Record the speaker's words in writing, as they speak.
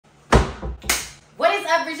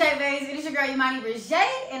up, Breje Bays? It is your girl, imanibreje,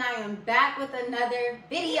 and I am back with another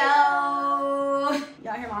video.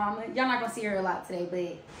 Y'all hear my mama? Y'all not gonna see her a lot today,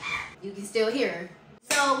 but you can still hear her.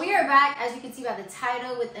 So we are back, as you can see by the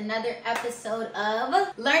title, with another episode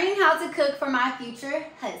of Learning How to Cook for My Future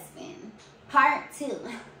Husband. Part 2.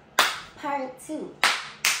 Part 2.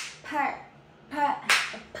 Part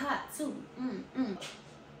 2.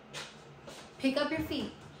 Pick up your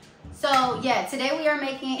feet. So yeah, today we are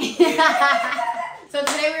making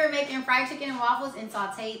fried chicken and waffles and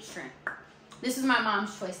sauteed shrimp. This is my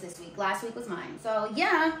mom's choice this week. Last week was mine. So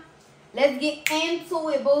yeah, let's get into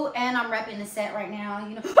it, boo. And I'm repping the set right now,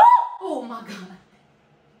 you know. Oh my god.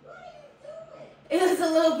 What are you doing? It was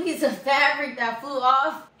a little piece of fabric that flew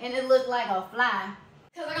off and it looked like a fly.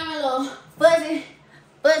 Cause I got my little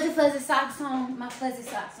fuzzy socks on. My fuzzy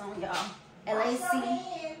socks on, y'all.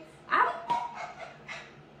 LAC.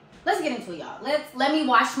 Let's get into it, y'all. Let me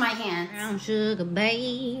wash my hands. Brown sugar,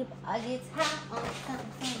 babe. I get hot on some.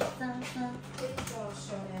 Please don't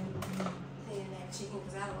show them playing that chicken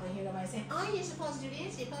because I don't want to hear nobody saying, oh, you're supposed to do this,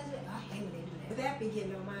 you're supposed to do that. I hate when they do that. But that be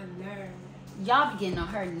getting on my nerves. Y'all be getting on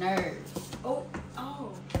her nerves. Oh.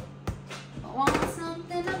 I want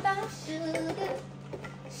something about sugar.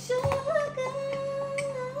 Sugar.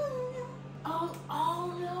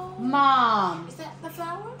 Oh no. Mom. Is that the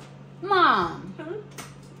flour? Mom.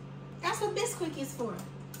 That's what Bisquick is for.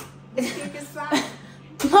 Bisquick is flour.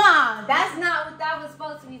 Mom, that's not what that was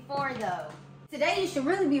supposed to be for, though. Today you should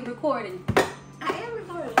really be recording. I am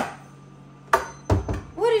recording.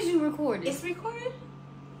 What is you recording? It's recorded?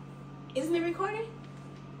 Isn't it recorded?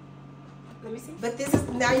 Let me see. But this is,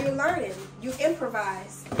 now you're learning. You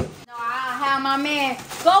improvise. No, I have my man.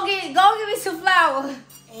 Go give me some flour.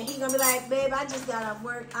 And he gonna be like, babe, I just got off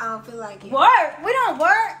work. I don't feel like it. Work? We don't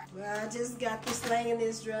work. Well, I just got through slanging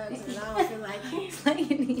these drugs and I don't feel like it.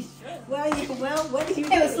 Slanging these drugs? Well, what do you do?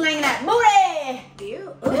 He was slanging that booty. Ew.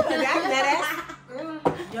 Ooh, that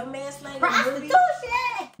your man slanging booty.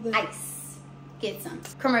 Prostitution. Ice. Get some.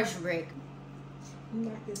 Commercial break.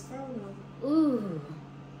 Knock his phone over. Ooh.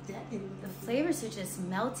 That didn't look The flavors are just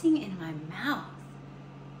melting in my mouth.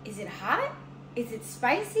 Is it hot? Is it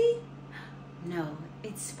spicy? No,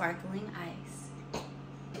 it's sparkling ice.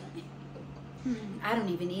 I don't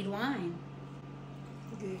even need wine.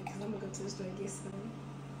 good, because I'm going to go to the store and get some.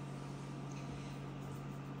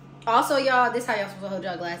 Also, y'all, this how y'all supposed to hold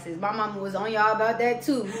y'all glasses. My mama was on y'all about that,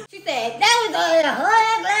 too. She said, that was a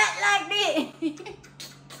hug like this.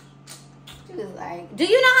 She was like, do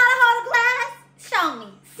you know how to hold a glass? Show me.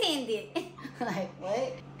 Send it. Like, what?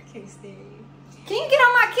 I can't stand you. Can you get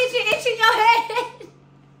on my kitchen itching your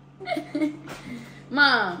head?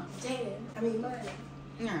 Mom. Mine.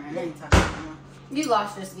 Alright, I ain't talking anymore. You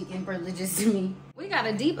lost your speaking privileges to me. We got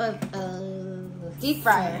a deep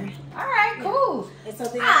fryer. Alright, cool.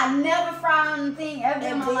 I nenever fry anything ever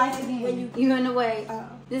in my life again. You in the way.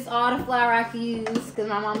 This is all the flour I could use because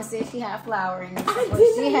my mama said she had flour in it.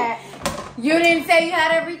 She had. You didn't say you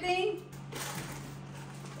had everything?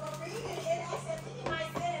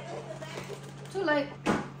 Too late.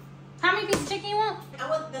 How many pieces of chicken you want? I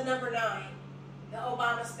want the number 9. The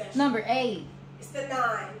Obama special. Number 8. It's the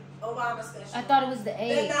 9. Obama special. I thought it was the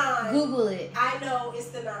 8. The 9. Google it. I know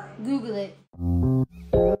it's the 9. Google it.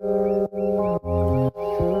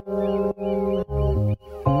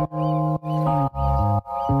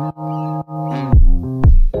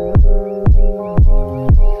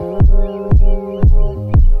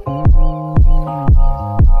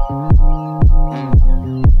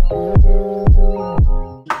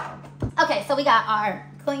 Okay, so we got our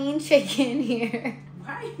clean chicken here.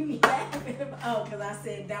 Why are you laughing? Oh, because I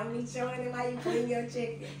said, don't be showing them how you clean your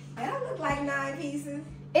chicken. That look like 9 pieces.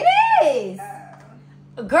 It is.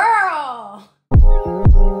 Girl.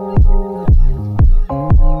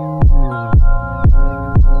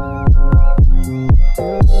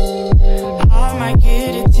 I might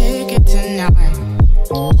get a ticket tonight.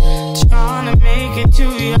 Trying to make it to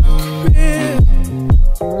your crib.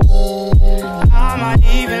 I might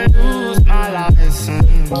even lose my license.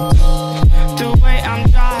 The way I'm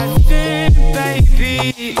driving,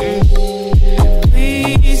 baby.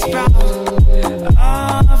 Please drop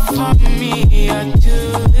off for me. Your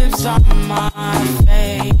tulips on my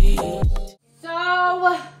face. So,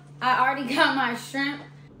 I already got my shrimp.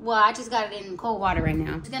 Well, I just got it in cold water right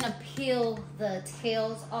now. I'm just gonna peel the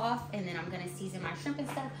tails off and then I'm gonna season my shrimp and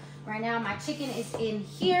stuff. Right now, my chicken is in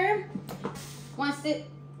here. Once it,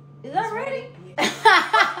 is that ready? I'm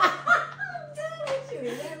done with you.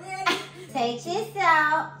 Is that ready? Take this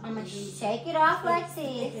out. I'm gonna shake it off like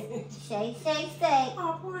this. Shake, shake, shake.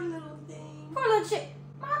 Oh, poor little thing. Poor little chick.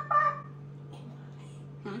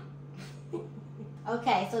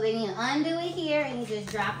 Okay, so then you undo it here and you just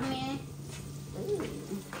drop them in. Ooh.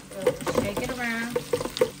 Shake it around.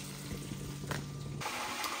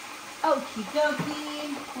 Okie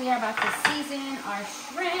dokie. We are about to season our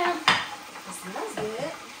shrimp. It smells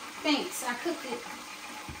good. Thanks, I cooked it.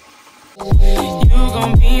 You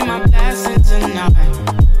gon' be my blessing tonight.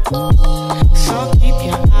 So keep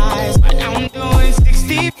your eyes right now. I'm doing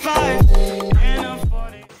 65 and I'm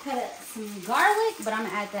 40. Cut up some garlic, but I'm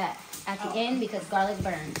gonna add that at the end because garlic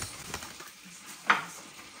burns.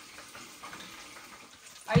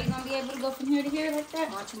 Are you gonna be able to go from here to here like that?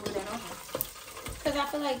 Why don't you move that over? Because I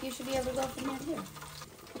feel like you should be able to go from here to here.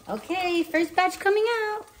 Okay, first batch coming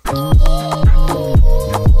out.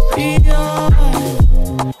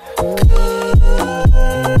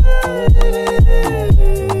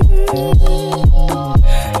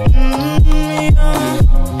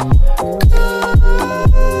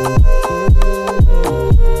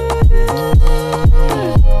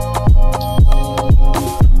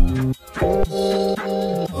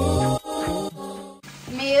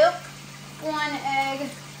 Milk, 1 egg,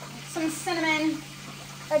 some cinnamon,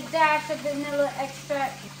 a dash of vanilla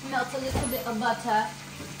extract, melt a little bit of butter,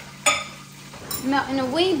 melting a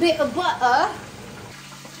wee bit of butter,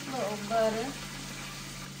 little butter,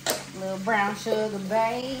 little brown sugar,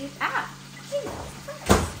 babe. Ah, Jesus.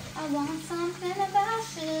 I want something about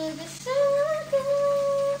sugar,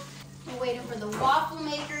 sugar. I'm waiting for the waffle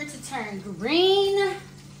maker to turn green.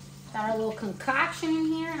 Got a little concoction in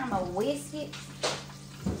here, and I'm gonna whisk it.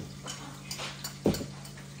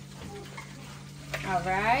 All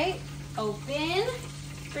right, open.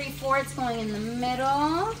 3/4 going in the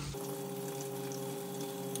middle.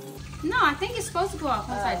 No, I think it's supposed to go off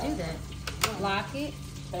once I do that. Lock it.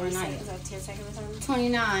 Or not yet. 10 seconds or something?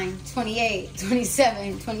 29, 28,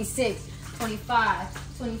 27, 26,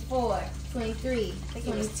 25, 24, 23,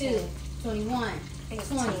 22, 21,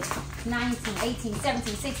 20, 19, 18,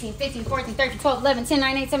 17, 16, 15, 14, 13, 12, 11, 10,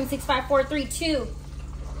 9, 8, 7, 6, 5, 4, 3, 2,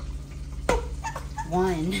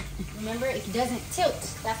 1. Remember, it doesn't tilt.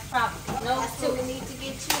 That's the problem. No, That's what we need to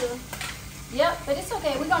get you. Yep, but it's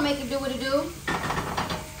okay. We're gonna make it do what it do.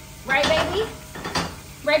 Right, baby?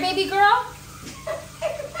 Right, baby girl?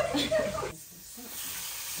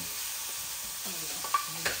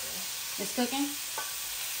 It's cooking?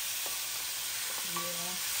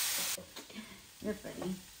 Yeah. You're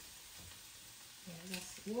funny. Yeah,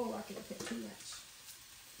 that's, whoa, I could put too much.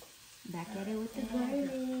 Back at it with the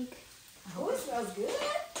garlic. Oh, it smells good.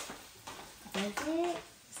 Does it?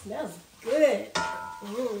 Smells good.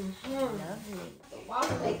 Mm-hmm. Lovely. The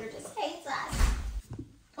waffle maker just hates us.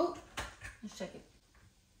 Oh, let's check it.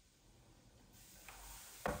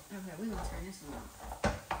 Okay, we're gonna turn this one off.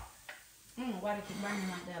 I don't know why they keep burning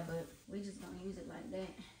like that, but we just gonna use it like that.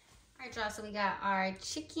 All right, y'all, so we got our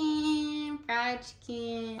chicken, fried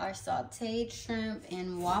chicken, our sauteed shrimp,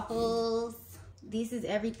 and waffles. This is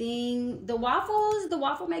everything. The waffles, the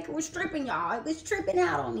waffle maker was tripping, y'all. It was tripping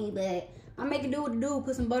out on me, but I'm making do what to do.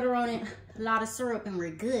 Put some butter on it, a lot of syrup, and we're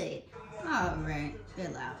good. All right,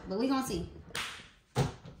 chill out. But we gonna see.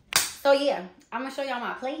 So yeah, I'm gonna show y'all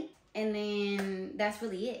my plate, and then that's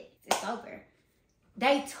really it. It's over.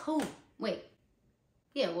 Day 2. Wait.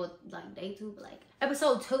 Yeah, well, like day 2, but like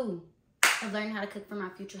episode 2 of learning how to cook for my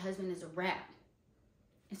future husband is a wrap.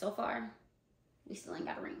 And so far, we still ain't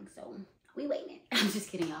got a ring, so we waiting. I'm just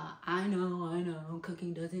kidding, y'all. I know.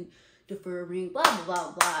 Cooking doesn't defer a ring. Blah, blah,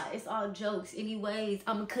 blah, blah. It's all jokes. Anyways,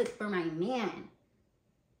 I'm gonna cook for my man.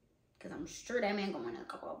 Because I'm sure that man gonna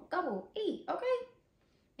gobble, eat, okay?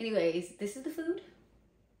 Anyways, this is the food.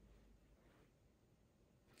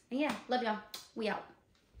 And yeah, love y'all. We out.